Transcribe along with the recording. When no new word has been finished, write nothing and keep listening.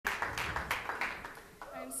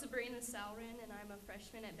name is Salrin, and I'm a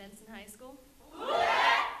freshman at Benson High School.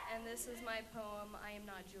 And this is my poem, I Am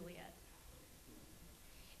Not Juliet.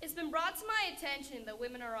 It's been brought to my attention that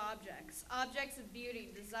women are objects of beauty,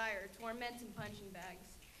 desire, torment, and punching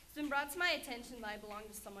bags. It's been brought to my attention that I belong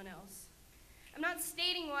to someone else. I'm not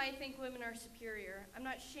stating why I think women are superior. I'm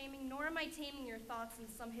not shaming, nor am I taming your thoughts in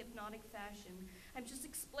some hypnotic fashion. I'm just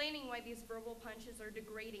explaining why these verbal punches are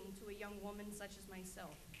degrading to a young woman such as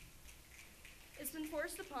myself. It's been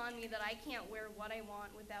forced upon me that I can't wear what I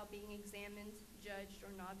want without being examined, judged, or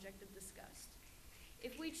an object of disgust.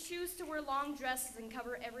 If we choose to wear long dresses and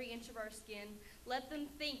cover every inch of our skin, let them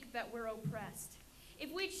think that we're oppressed.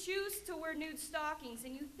 If we choose to wear nude stockings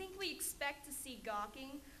and you think we expect to see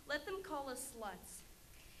gawking, let them call us sluts.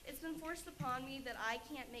 It's been forced upon me that I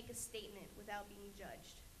can't make a statement without being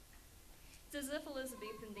judged. It's as if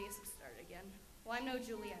Elizabethan days have started again. Well, I'm no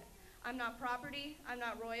Juliet. I'm not property, I'm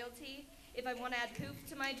not royalty. If I want to add poof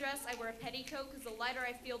to my dress, I wear a petticoat because the lighter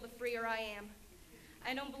I feel, the freer I am.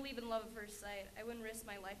 I don't believe in love at first sight. I wouldn't risk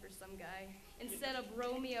my life for some guy. Instead of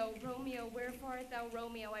Romeo, Romeo, wherefore art thou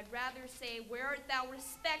Romeo? I'd rather say, where art thou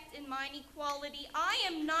respect in mine equality? I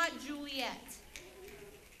am not Juliet.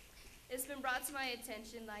 It's been brought to my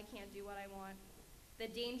attention that I can't do what I want. The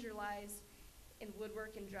danger lies in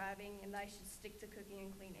woodwork and driving, and I should stick to cooking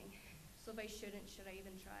and cleaning. So if I shouldn't, should I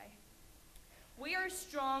even try? We are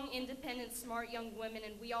strong, independent, smart young women,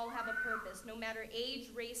 and we all have a purpose, no matter age,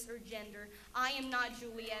 race, or gender. I am not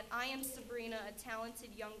Juliet. I am Sabrina, a talented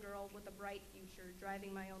young girl with a bright future,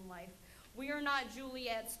 driving my own life. We are not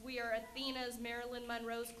Juliets. We are Athenas, Marilyn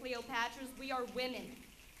Monroes, Cleopatras. We are women.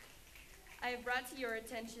 I have brought to your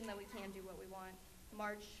attention that we can do what we want.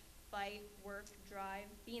 March, fight, work, drive,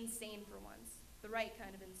 be insane for once. The right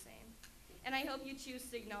kind of insane. And I hope you choose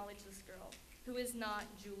to acknowledge this girl, who is not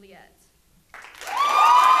Juliet.